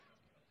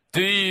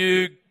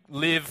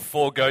live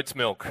for goat's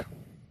milk?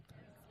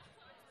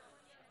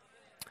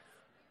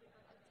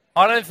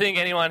 I don't think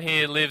anyone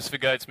here lives for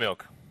goat's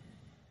milk.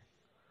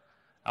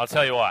 I'll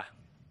tell you why.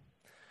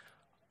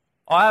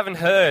 I haven't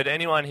heard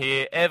anyone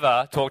here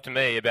ever talk to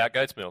me about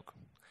goat's milk.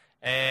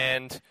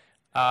 And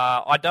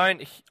I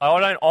don't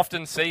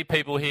often see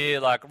people here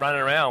like running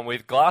around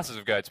with glasses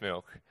of goat's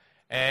milk.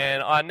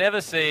 And I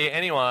never see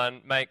anyone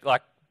make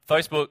like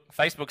Facebook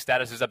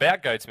statuses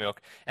about goat's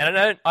milk.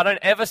 And I don't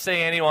ever see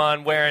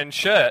anyone wearing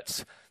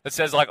shirts that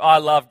says like, I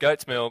love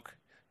goat's milk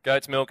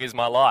is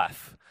my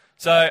life.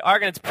 So I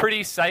reckon it's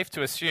pretty safe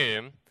to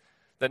assume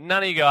that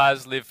none of you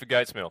guys live for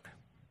goat's milk.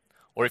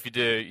 Or if you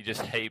do, you're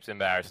just heaps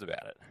embarrassed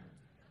about it.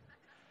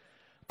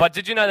 But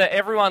did you know that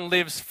everyone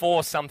lives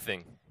for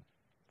something?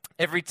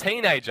 Every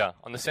teenager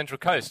on the Central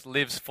Coast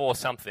lives for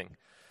something.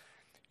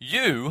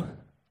 You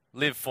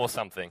live for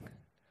something.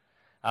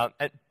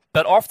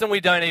 But often we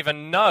don't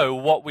even know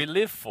what we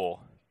live for.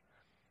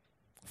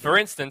 For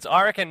instance,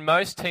 I reckon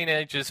most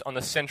teenagers on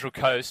the Central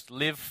Coast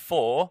live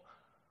for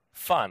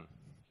fun.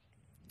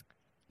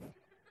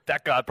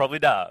 That guy probably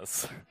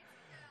does.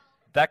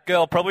 That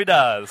girl probably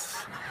does.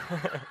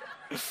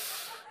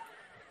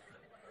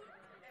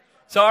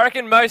 So I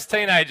reckon most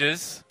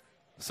teenagers...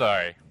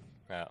 Devo.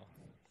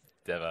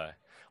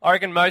 I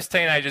reckon most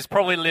teenagers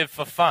probably live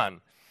for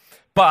fun.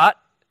 But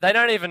they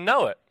don't even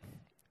know it.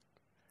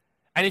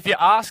 And if you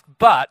ask,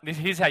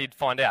 here's how you'd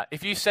find out.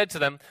 If you said to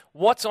them,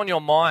 what's on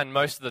your mind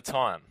most of the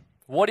time?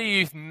 What do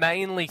you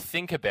mainly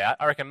think about?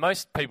 I reckon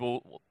most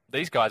people,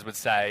 these guys would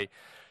say,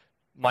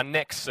 my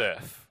next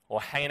surf,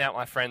 or hanging out with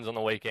my friends on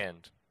the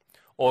weekend,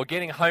 or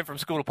getting home from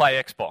school to play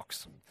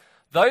Xbox.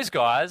 Those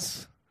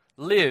guys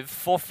live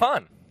for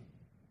fun.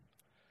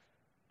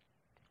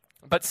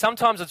 But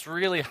sometimes it's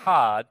really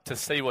hard to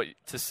see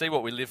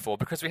what we live for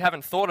because we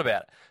haven't thought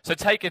about it. So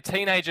take a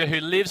teenager who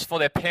lives for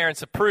their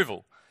parents'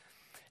 approval.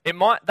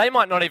 They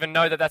might not even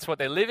know that that's what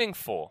they're living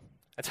for.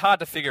 It's hard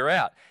to figure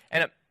out.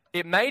 And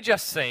it may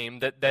just seem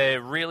that they're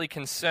really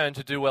concerned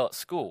to do well at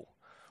school.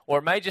 Or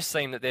it may just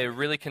seem that they're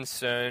really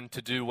concerned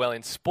to do well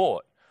in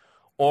sport.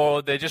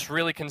 Or they're just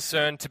really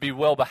concerned to be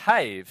well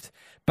behaved.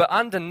 But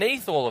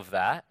underneath all of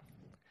that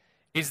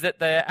is that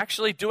they're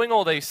actually doing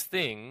all these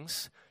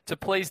things to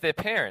please their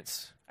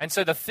parents. And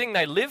so the thing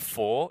they live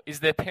for is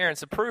their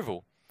parents'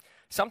 approval.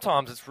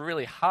 Sometimes it's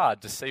really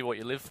hard to see what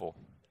you live for.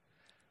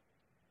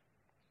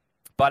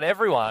 But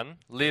everyone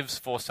lives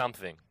for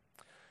something.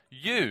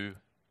 You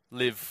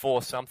live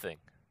for something.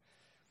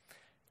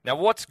 Now,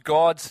 what's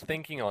God's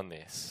thinking on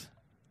this?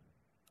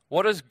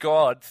 What does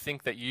God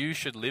think that you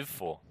should live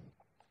for?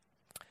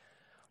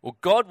 Well,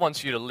 God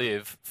wants you to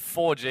live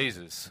for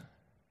Jesus.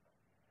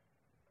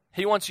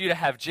 He wants you to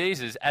have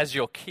Jesus as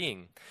your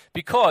king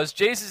because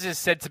Jesus is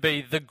said to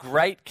be the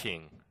great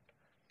king.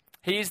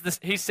 He's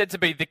said to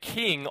be the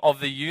king of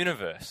the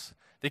universe,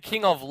 the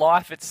king of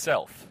life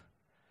itself.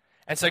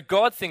 And so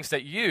God thinks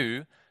that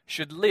you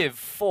should live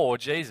for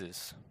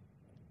Jesus.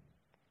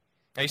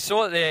 Now you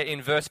saw it there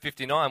in verse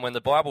 59 when the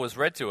Bible was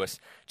read to us.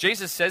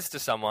 Jesus says to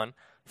someone,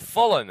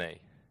 follow me.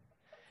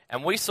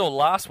 And we saw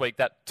last week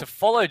that to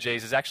follow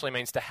Jesus actually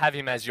means to have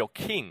him as your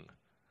king,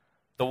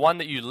 the one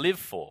that you live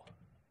for.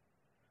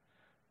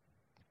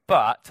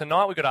 But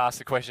tonight we've got to ask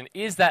the question,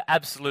 is that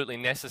absolutely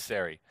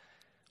necessary?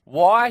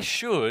 Why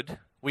should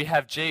we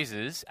have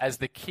Jesus as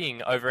the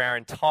king over our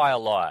entire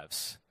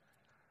lives?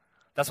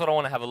 That's what I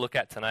want to have a look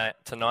at tonight.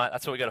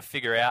 That's what we've got to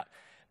figure out.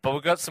 But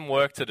we've got some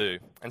work to do.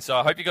 And so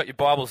I hope you've got your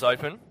Bibles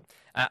open.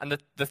 And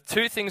the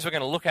two things we're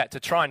going to look at to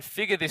try and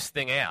figure this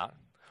thing out,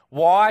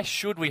 why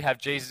should we have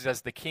Jesus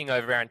as the king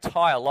over our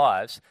entire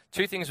lives?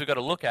 Two things we've got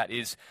to look at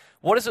is,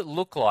 what does it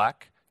look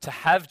like to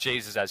have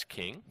Jesus as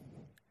king?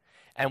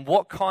 And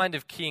what kind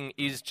of king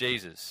is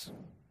Jesus?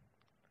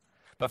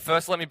 But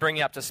first, let me bring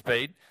you up to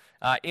speed.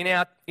 In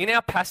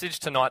our passage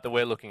tonight that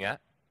we're looking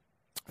at,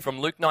 from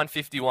Luke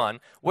 9:51,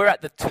 we're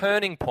at the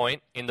turning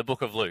point in the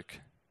book of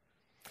Luke.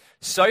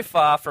 So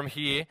far from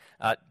here,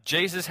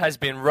 Jesus has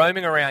been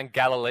roaming around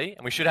Galilee,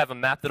 and we should have a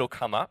map that'll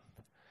come up.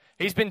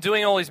 He's been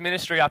doing all his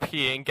ministry up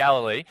here in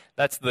Galilee.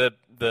 That's the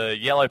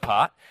yellow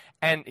part.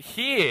 And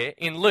here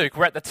in Luke,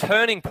 we're at the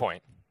turning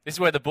point. This is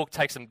where the book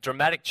takes some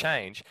dramatic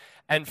change.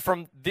 And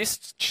from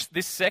this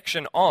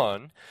section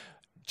on,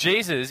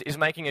 Jesus is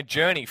making a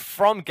journey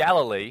from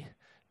Galilee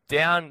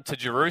down to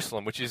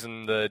Jerusalem, which is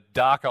in the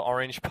darker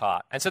orange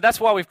part. And so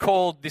that's why we've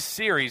called this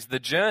series The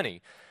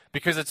Journey,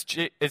 because it's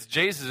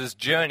Jesus'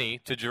 journey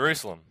to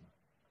Jerusalem.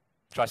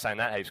 Try saying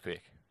that heaps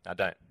quick. No,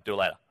 don't. Do it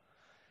later.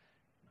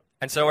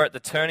 And so we're at the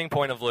turning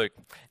point of Luke.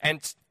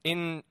 And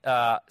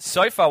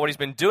so far what he's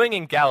been doing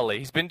in Galilee,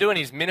 he's been doing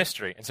his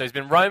ministry. And so he's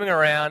been roaming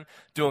around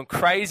doing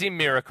crazy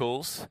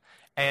miracles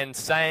and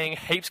saying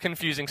heaps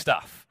confusing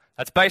stuff.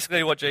 That's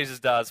basically what Jesus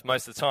does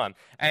most of the time.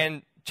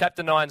 And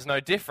chapter 9 is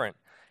no different.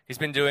 He's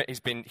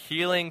been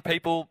healing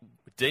people,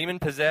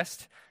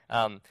 demon-possessed.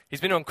 He's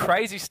been doing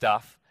crazy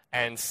stuff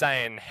and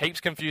saying heaps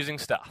confusing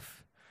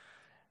stuff.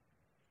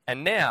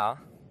 And now,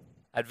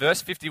 at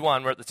verse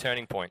 51, we're at the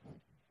turning point.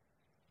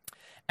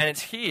 And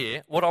it's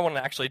here, what I want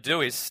to actually do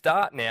is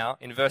start now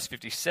in verse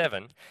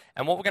 57,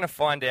 and what we're going to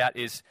find out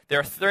is there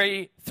are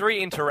three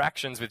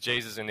interactions with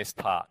Jesus in this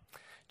part.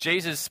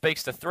 Jesus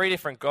speaks to three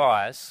different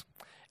guys,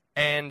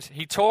 and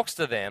he talks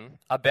to them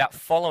about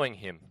following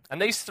him.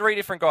 And these three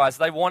different guys,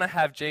 they want to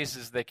have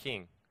Jesus as their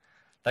king.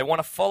 They want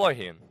to follow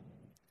him.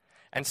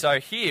 And so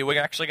here,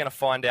 we're actually going to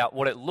find out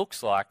what it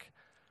looks like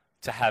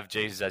to have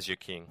Jesus as your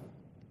king.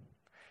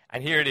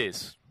 And here it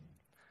is.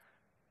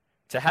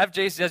 To have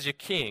Jesus as your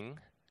king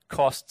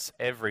costs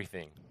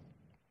everything.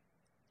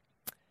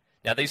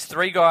 Now, these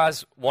three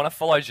guys want to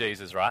follow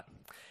Jesus, right?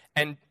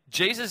 And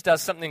Jesus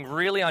does something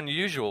really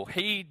unusual.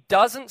 He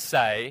doesn't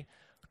say,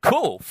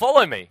 cool,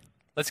 follow me.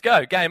 Let's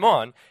go, game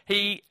on.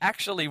 He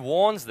actually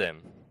warns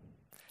them.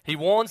 He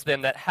warns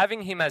them that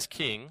having him as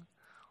king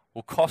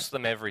will cost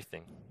them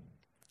everything.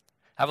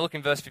 Have a look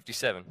in verse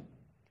 57.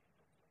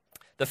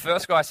 The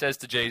first guy says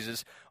to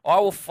Jesus, I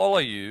will follow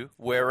you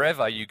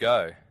wherever you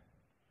go.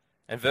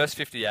 And verse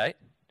 58,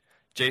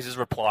 Jesus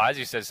replies,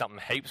 he says something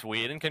heaps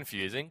weird and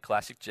confusing,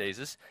 classic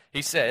Jesus.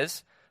 He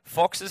says,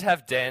 foxes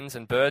have dens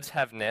and birds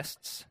have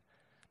nests,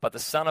 but the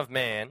Son of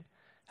Man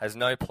has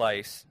no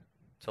place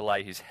to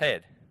lay his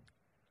head.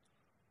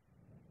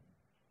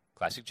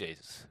 Classic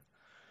Jesus.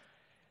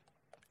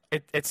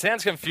 It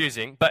sounds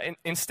confusing, but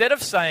instead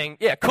of saying,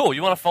 yeah, cool,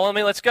 you want to follow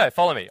me? Let's go,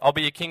 follow me. I'll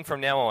be your king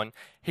from now on.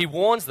 He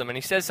warns them and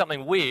he says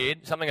something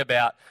weird, something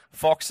about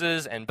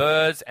foxes and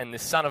birds and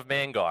this Son of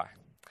Man guy.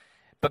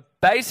 But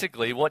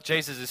basically what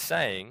Jesus is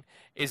saying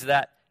is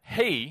that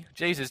he,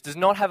 Jesus, does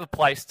not have a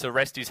place to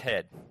rest his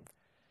head.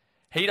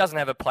 He doesn't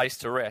have a place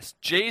to rest.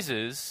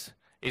 Jesus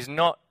did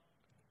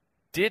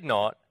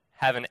not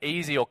have an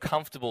easy or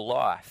comfortable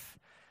life.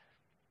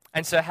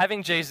 And so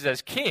having Jesus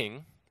as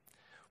king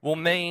will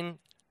mean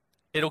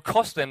it'll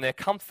cost them their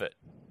comfort.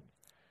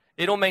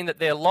 It'll mean that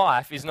their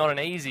life is not an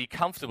easy,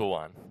 comfortable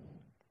one.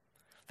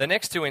 The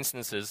next two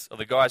instances of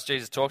the guys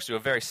Jesus talks to are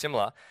very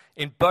similar.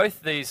 In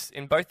both the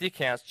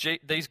accounts,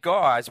 these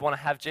guys want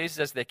to have Jesus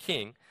as their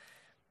king,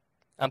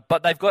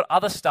 but they've got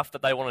other stuff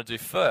that they want to do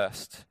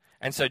first.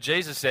 And so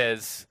Jesus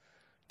says,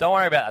 don't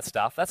worry about that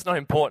stuff. That's not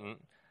important.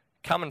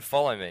 Come and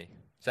follow me.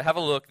 So have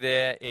a look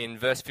there in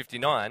verse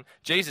 59.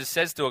 Jesus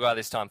says to a guy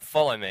this time,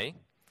 follow me.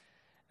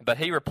 But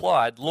he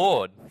replied,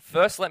 Lord,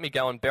 first let me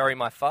go and bury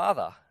my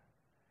father.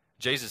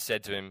 Jesus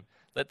said to him,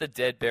 let the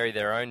dead bury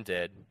their own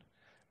dead,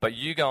 but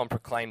you go and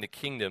proclaim the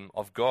kingdom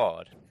of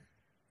God.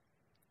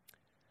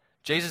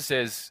 Jesus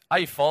says, are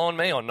you following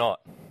me or not?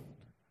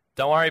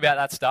 Don't worry about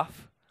that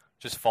stuff.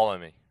 Just follow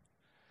me.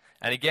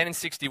 And again in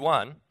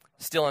 61,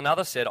 still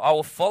another said, I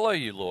will follow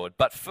you, Lord,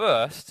 but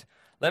first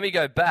let me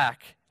go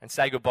back and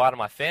say goodbye to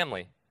my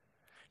family.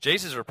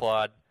 Jesus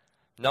replied,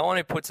 no one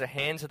who puts a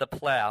hand to the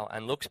plow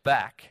and looks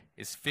back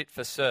is fit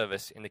for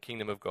service in the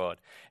kingdom of God.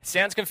 It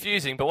sounds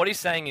confusing, but what he's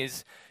saying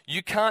is,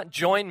 you can't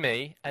join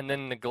me and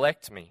then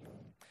neglect me.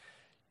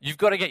 You've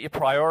got to get your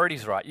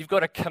priorities right. You've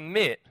got to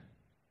commit.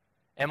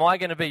 Am I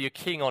going to be your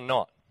king or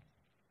not?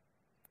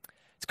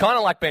 It's kind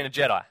of like being a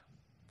Jedi.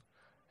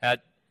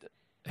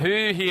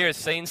 Who here has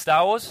seen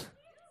Star Wars?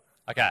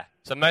 Okay,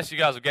 so most of you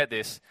guys will get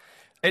this.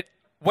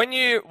 When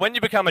you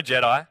become a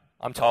Jedi,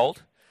 I'm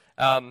told,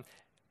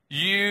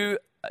 you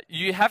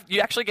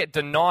actually get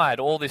denied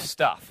all this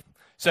stuff.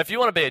 So if you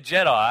want to be a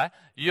Jedi,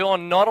 you're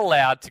not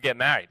allowed to get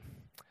married.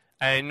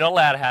 And you're not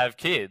allowed to have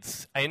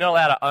kids. And you're not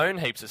allowed to own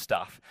heaps of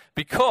stuff.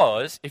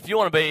 Because if you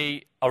want to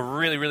be a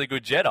really, really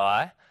good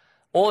Jedi,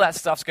 all that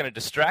stuff's going to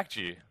distract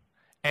you.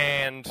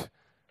 And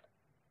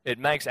it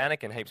makes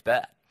Anakin heaps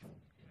bad.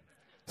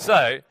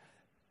 So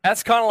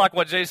that's kind of like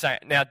what Jesus is saying.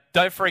 Now,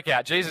 don't freak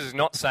out. Jesus is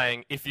not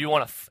saying if you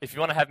want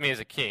to have me as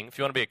a king, if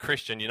you want to be a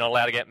Christian, you're not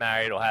allowed to get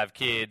married or have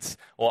kids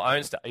or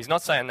own stuff. He's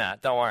not saying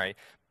that. Don't worry.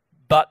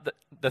 But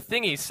the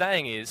thing he's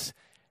saying is,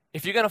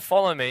 if you're going to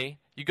follow me,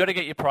 you've got to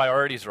get your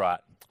priorities right.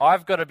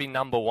 I've got to be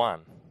number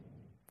one.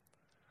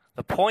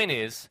 The point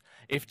is,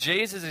 if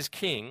Jesus is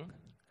king,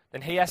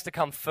 then he has to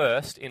come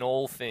first in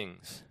all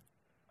things.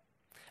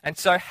 And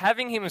so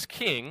having him as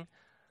king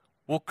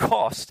will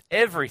cost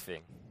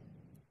everything.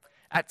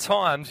 At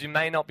times, you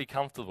may not be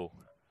comfortable.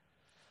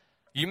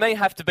 You may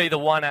have to be the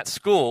one at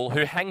school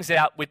who hangs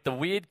out with the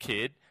weird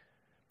kid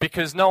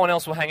because no one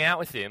else will hang out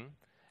with him,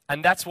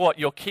 and that's what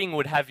your king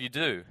would have you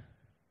do.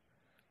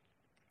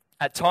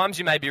 At times,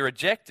 you may be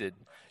rejected.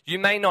 You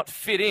may not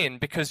fit in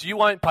because you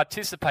won't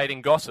participate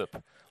in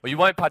gossip, or you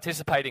won't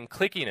participate in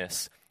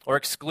cliquiness, or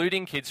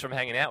excluding kids from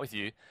hanging out with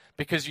you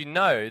because you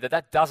know that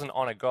that doesn't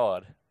honor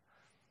God.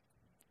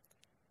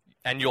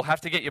 And you'll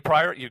have to get your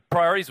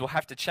priorities will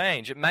have to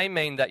change. It may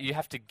mean that you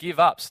have to give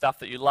up stuff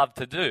that you love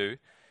to do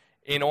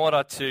in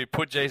order to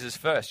put Jesus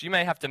first. You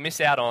may have to miss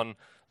out on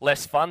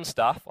less fun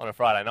stuff on a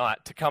Friday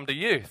night to come to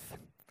youth.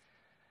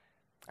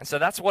 And so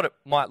that's what it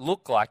might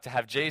look like to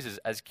have Jesus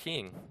as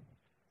king.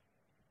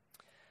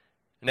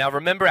 Now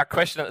remember our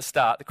question at the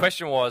start. The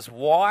question was,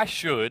 why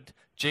should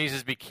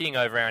Jesus be king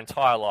over our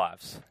entire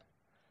lives?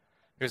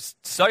 Because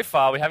so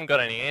far we haven't got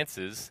any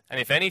answers. And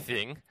if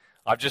anything,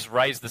 I've just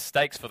raised the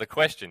stakes for the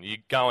question. You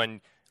go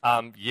and,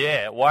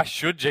 why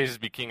should Jesus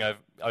be king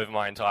over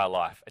my entire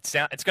life. It's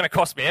going to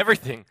cost me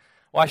everything.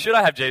 Why should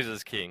I have Jesus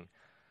as king?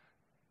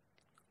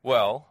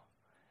 Well,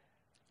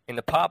 in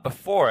the part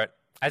before it,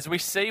 as we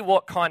see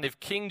what kind of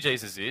king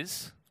Jesus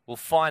is, we'll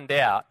find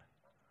out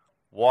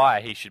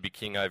why he should be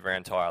king over our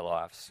entire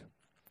lives.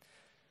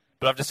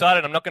 But I've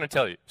decided I'm not going to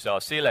tell you, so I'll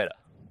see you later.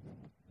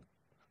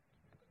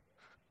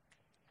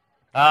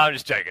 I'm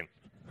just joking.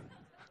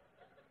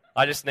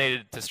 I just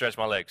needed to stretch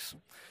my legs.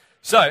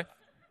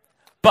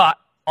 But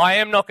I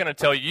am not going to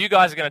tell you. You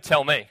guys are going to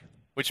tell me,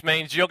 which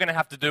means you're going to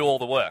have to do all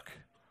the work.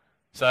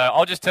 So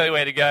I'll just tell you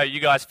where to go. You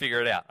guys figure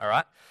it out, all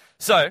right?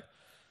 So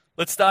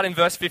let's start in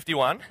verse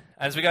 51.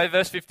 As we go to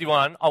verse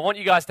 51, I want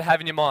you guys to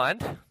have in your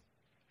mind,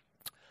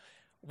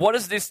 what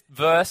does this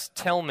verse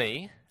tell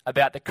me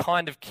about the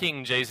kind of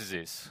king Jesus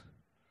is?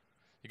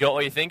 You got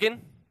what you're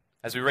thinking?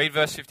 As we read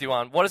verse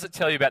 51, what does it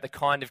tell you about the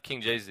kind of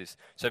king Jesus is?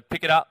 So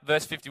pick it up,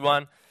 verse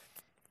 51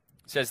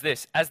 says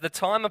this, "As the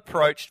time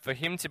approached for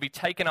him to be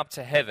taken up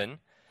to heaven,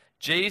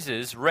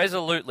 Jesus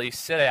resolutely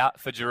set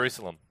out for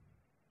Jerusalem."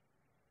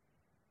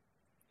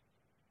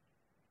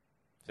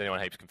 Is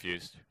anyone heaps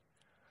confused?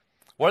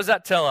 What does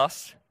that tell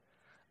us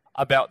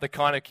about the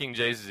kind of king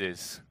Jesus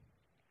is?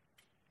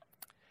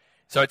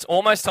 So it's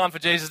almost time for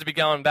Jesus to be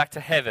going back to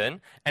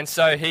heaven, and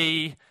so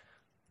he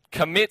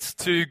commits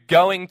to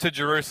going to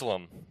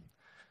Jerusalem.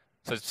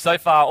 So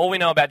far, all we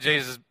know about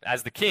Jesus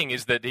as the king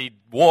is that he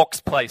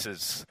walks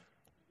places.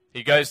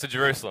 He goes to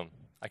Jerusalem,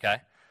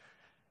 okay?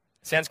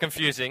 Sounds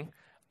confusing,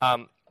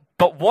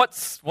 but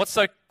what's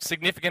so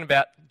significant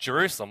about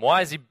Jerusalem? Why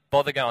does he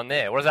bother going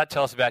there? What does that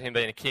tell us about him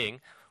being a king?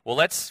 Well,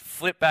 let's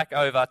flip back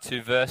over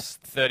to verse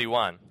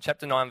 31,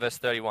 chapter 9, verse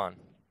 31.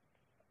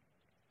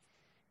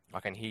 I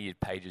can hear your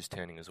pages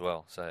turning as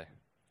well. So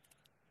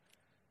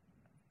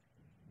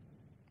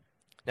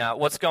now,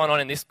 what's going on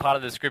in this part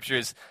of the scripture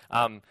is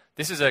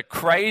this is a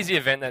crazy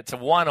event that's a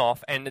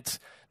one-off, and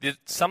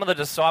some of the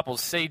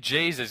disciples see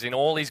Jesus in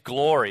all his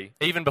glory,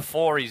 even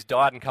before he's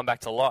died and come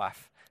back to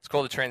life. It's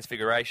called the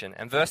Transfiguration.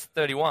 And verse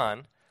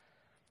 31,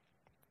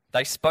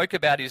 they spoke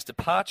about his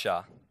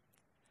departure,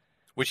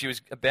 which he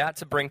was about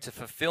to bring to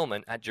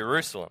fulfillment at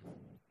Jerusalem.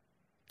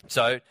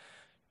 So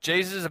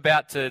Jesus is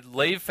about to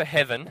leave for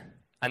heaven,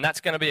 and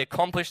that's going to be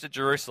accomplished at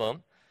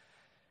Jerusalem.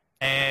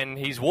 And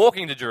he's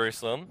walking to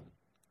Jerusalem.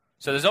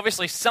 So there's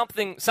obviously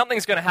something's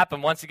going to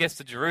happen once he gets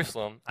to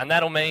Jerusalem, and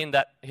that'll mean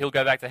that he'll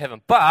go back to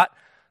heaven. But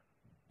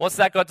what's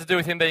that got to do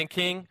with him being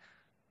king?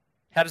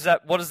 What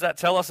does that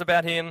tell us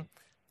about him?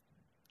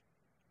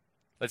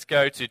 Let's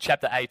go to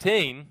chapter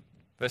 18,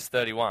 verse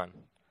 31.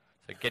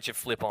 So get your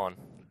flip on.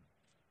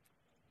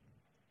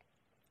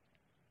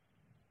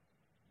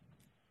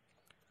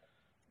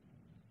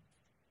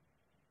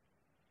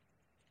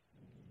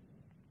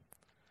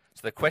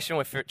 So the question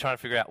we're trying to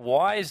figure out,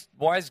 why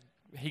is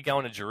he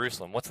going to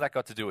Jerusalem? What's that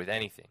got to do with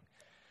anything?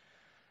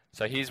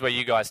 So here's where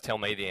you guys tell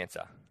me the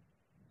answer.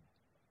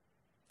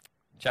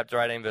 Chapter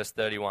 18, verse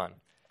 31.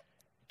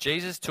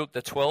 Jesus took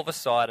the 12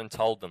 aside and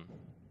told them,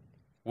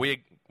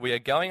 We are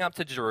going up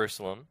to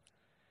Jerusalem,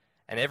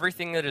 and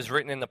everything that is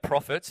written in the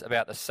prophets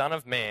about the Son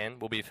of Man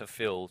will be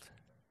fulfilled.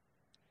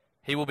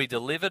 He will be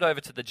delivered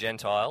over to the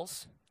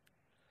Gentiles.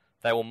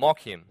 They will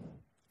mock him,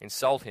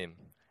 insult him,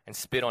 and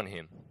spit on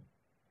him.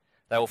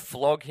 They will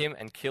flog him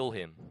and kill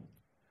him.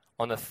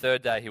 On the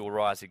third day he will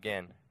rise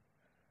again.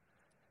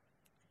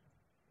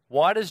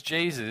 Why does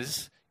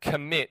Jesus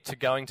commit to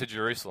going to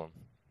Jerusalem?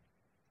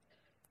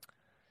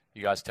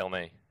 You guys tell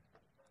me.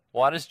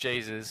 Why does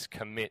Jesus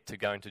commit to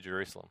going to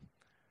Jerusalem?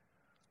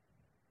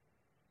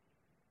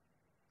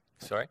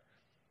 Sorry?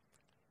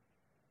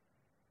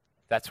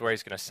 That's where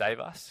he's going to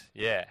save us?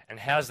 Yeah. And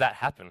how does that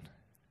happen?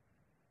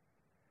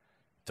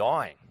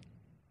 Dying.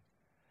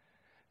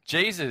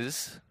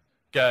 Jesus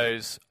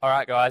goes, all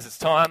right, guys, it's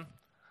time.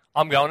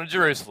 I'm going to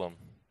Jerusalem,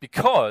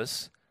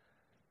 because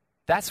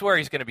that's where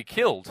he's going to be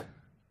killed.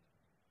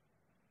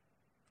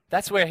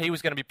 That's where he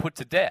was going to be put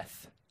to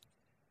death.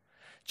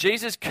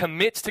 Jesus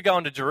commits to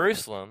going to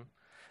Jerusalem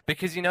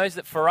because he knows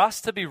that for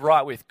us to be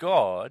right with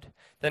God,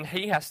 then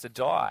he has to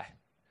die.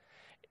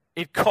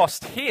 It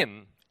cost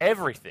him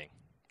everything.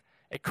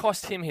 It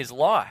cost him his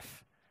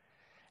life.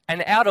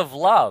 And out of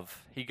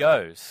love, he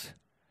goes.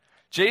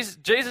 Jesus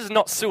is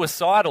not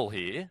suicidal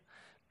here.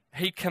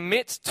 He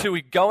commits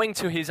to going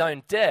to his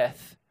own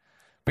death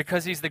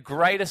because he's the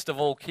greatest of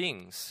all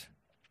kings.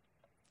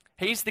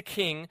 He's the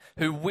king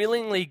who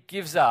willingly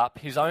gives up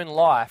his own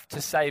life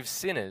to save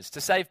sinners,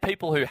 to save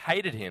people who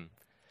hated him.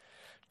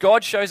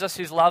 God shows us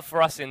his love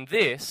for us in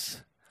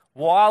this.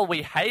 While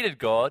we hated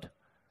God,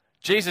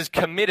 Jesus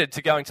committed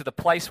to going to the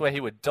place where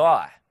he would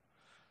die.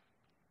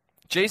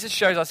 Jesus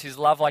shows us his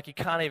love like you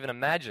can't even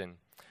imagine.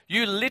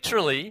 You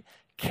literally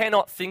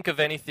cannot think of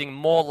anything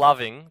more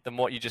loving than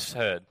what you just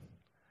heard.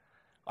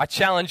 I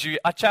challenge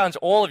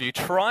all of you,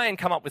 try and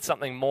come up with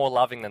something more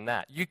loving than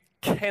that. You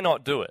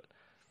cannot do it.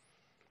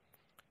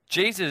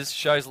 Jesus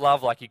shows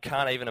love like you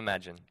can't even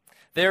imagine.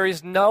 There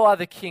is no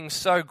other king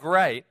so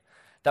great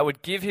that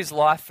would give his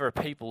life for a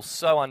people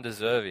so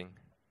undeserving.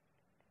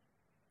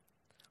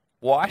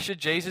 Why should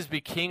Jesus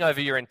be king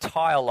over your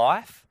entire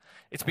life?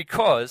 It's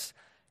because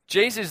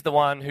Jesus is the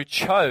one who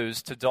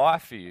chose to die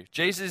for you.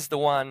 Jesus is the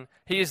one,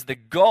 he is the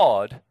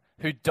God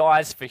who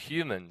dies for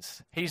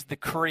humans. He's the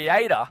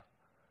creator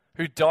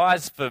who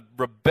dies for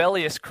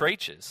rebellious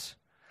creatures.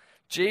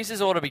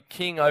 Jesus ought to be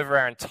king over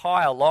our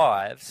entire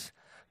lives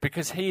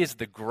because he is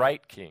the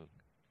great king.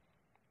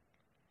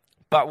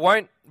 But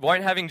won't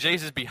having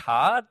Jesus be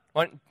hard?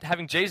 Won't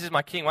having Jesus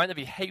my king, won't it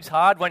be heaps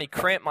hard? Won't he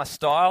cramp my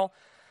style?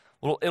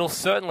 Well, it'll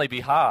certainly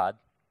be hard.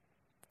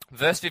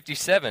 Verse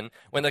 57,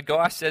 when the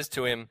guy says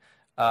to him,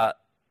 I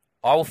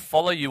will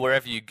follow you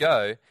wherever you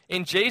go,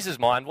 in Jesus'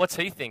 mind, what's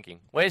he thinking?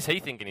 Where's he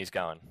thinking he's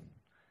going?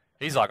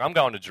 He's like, I'm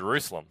going to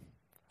Jerusalem.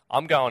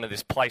 I'm going to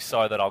this place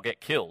so that I'll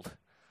get killed.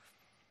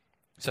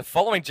 So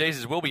following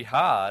Jesus will be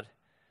hard.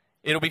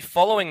 It'll be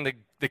following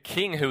the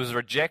king who was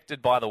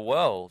rejected by the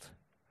world.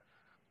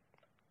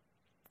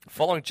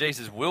 Following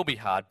Jesus will be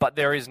hard, but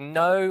there is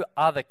no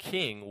other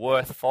king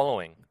worth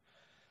following.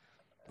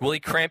 Will he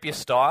cramp your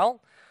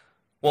style?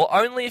 Well,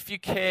 only if you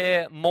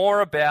care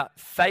more about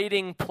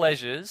fading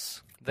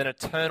pleasures than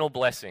eternal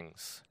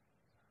blessings.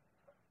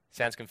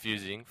 Sounds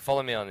confusing.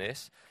 Follow me on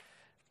this.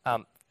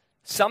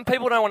 Some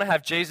people don't want to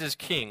have Jesus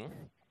king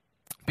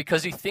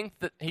because they think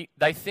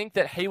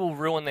that he will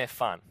ruin their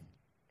fun.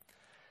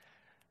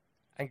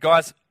 And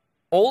guys,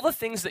 all the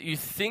things that you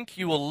think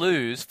you will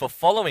lose for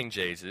following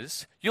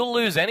Jesus, you'll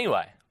lose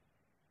anyway.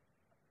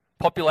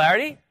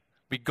 Popularity,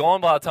 be gone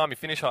by the time you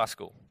finish high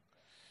school.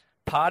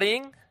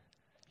 Partying,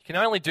 you can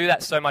only do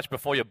that so much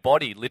before your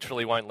body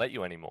literally won't let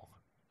you anymore.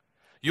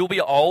 You'll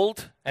be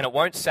old and it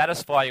won't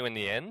satisfy you in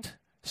the end.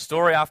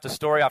 Story after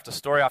story after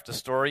story after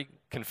story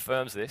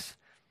confirms this.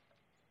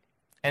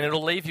 And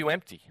it'll leave you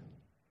empty.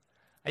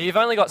 And you've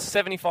only got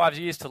 75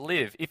 years to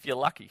live if you're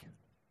lucky.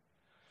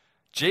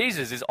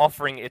 Jesus is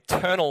offering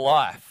eternal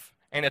life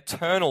and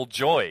eternal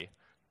joy.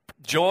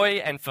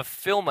 Joy and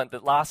fulfillment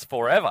that lasts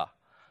forever.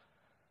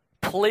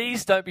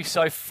 Please don't be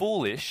so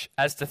foolish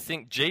as to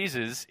think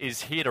Jesus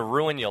is here to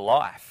ruin your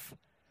life.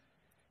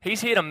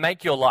 He's here to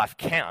make your life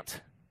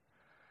count.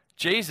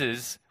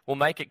 Jesus will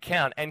make it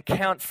count and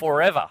count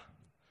forever.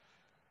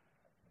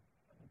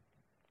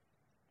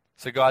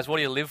 So guys, what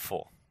do you live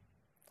for?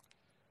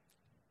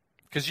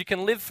 Because you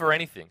can live for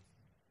anything.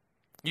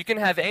 You can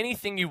have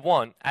anything you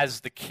want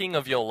as the king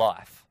of your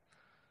life.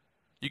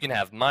 You can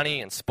have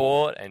money and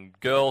sport and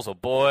girls or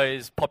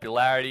boys,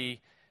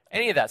 popularity.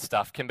 Any of that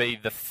stuff can be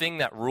the thing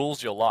that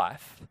rules your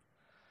life.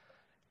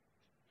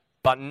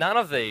 But none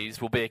of these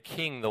will be a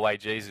king the way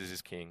Jesus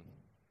is king.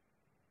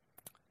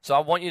 So I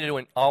want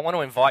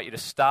to invite you to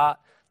start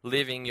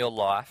living your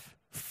life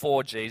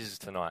for Jesus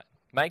tonight.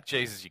 Make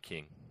Jesus your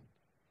king.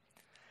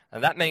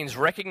 And that means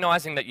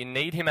recognizing that you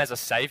need him as a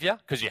savior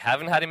because you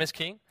haven't had him as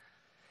king.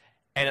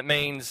 And it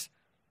means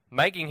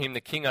making him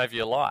the king over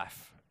your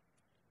life.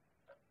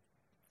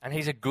 And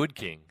he's a good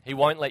king. He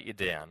won't let you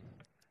down.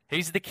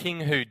 He's the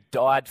king who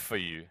died for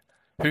you,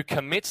 who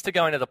commits to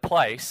going to the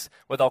place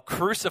where they'll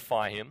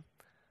crucify him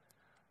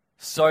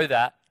so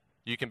that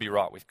you can be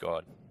right with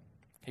God.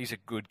 He's a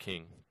good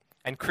king.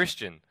 And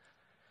Christian,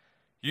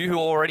 you who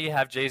already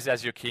have Jesus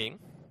as your king,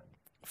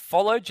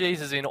 follow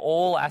Jesus in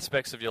all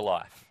aspects of your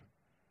life.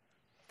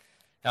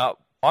 Now,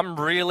 I'm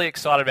really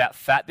excited about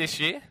FAT this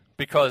year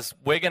because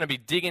we're going to be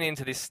digging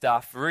into this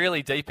stuff,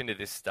 really deep into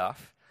this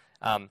stuff.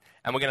 And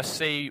we're going to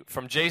see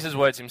from Jesus'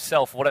 words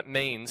himself what it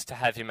means to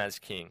have him as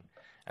king.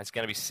 And it's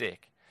going to be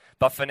sick.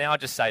 But for now, I'll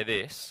just say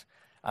this.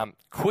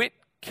 Quit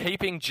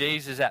keeping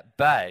Jesus at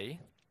bay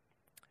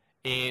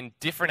in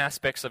different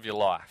aspects of your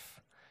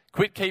life.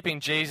 Quit keeping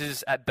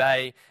Jesus at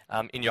bay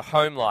in your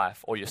home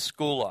life or your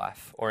school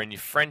life or in your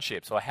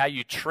friendships or how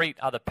you treat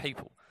other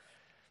people.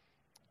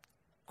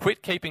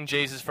 Quit keeping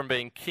Jesus from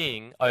being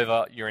king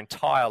over your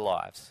entire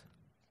lives.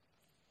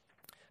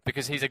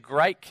 Because he's a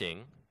great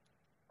king.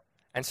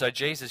 And so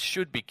Jesus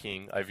should be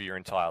king over your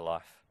entire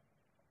life.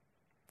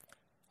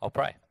 I'll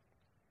pray.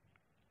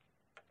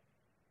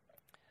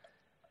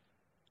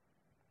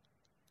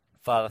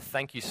 Father,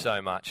 thank you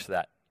so much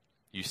that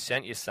you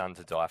sent your son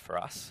to die for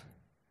us.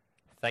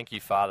 Thank you,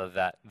 Father,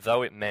 that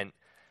though it meant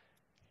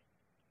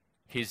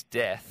his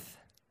death,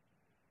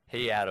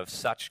 he out of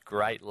such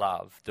great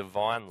love,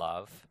 divine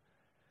love,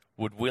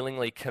 would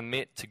willingly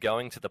commit to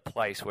going to the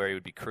place where he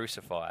would be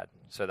crucified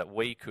so that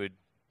we could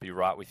be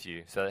right with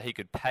you, so that he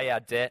could pay our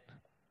debt,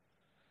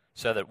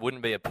 so that it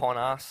wouldn't be upon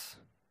us,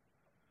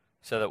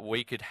 so that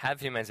we could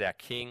have him as our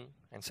king,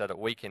 and so that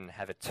we can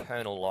have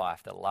eternal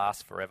life that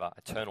lasts forever,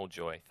 eternal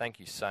joy. Thank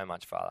you so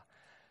much, Father.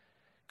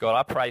 God,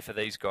 I pray for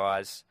these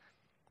guys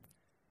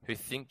who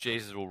think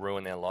Jesus will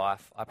ruin their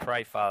life. I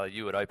pray, Father,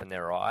 you would open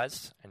their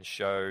eyes and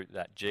show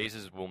that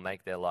Jesus will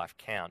make their life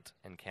count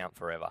and count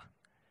forever.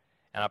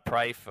 And I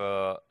pray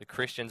for the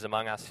Christians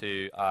among us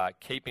who are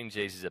keeping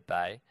Jesus at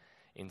bay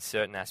in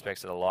certain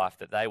aspects of their life,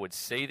 that they would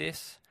see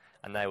this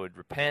and they would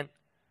repent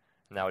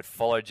and they would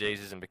follow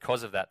Jesus, and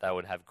because of that they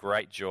would have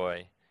great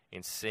joy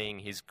in seeing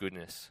his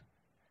goodness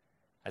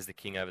as the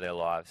king over their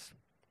lives.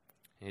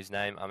 In his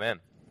name, amen.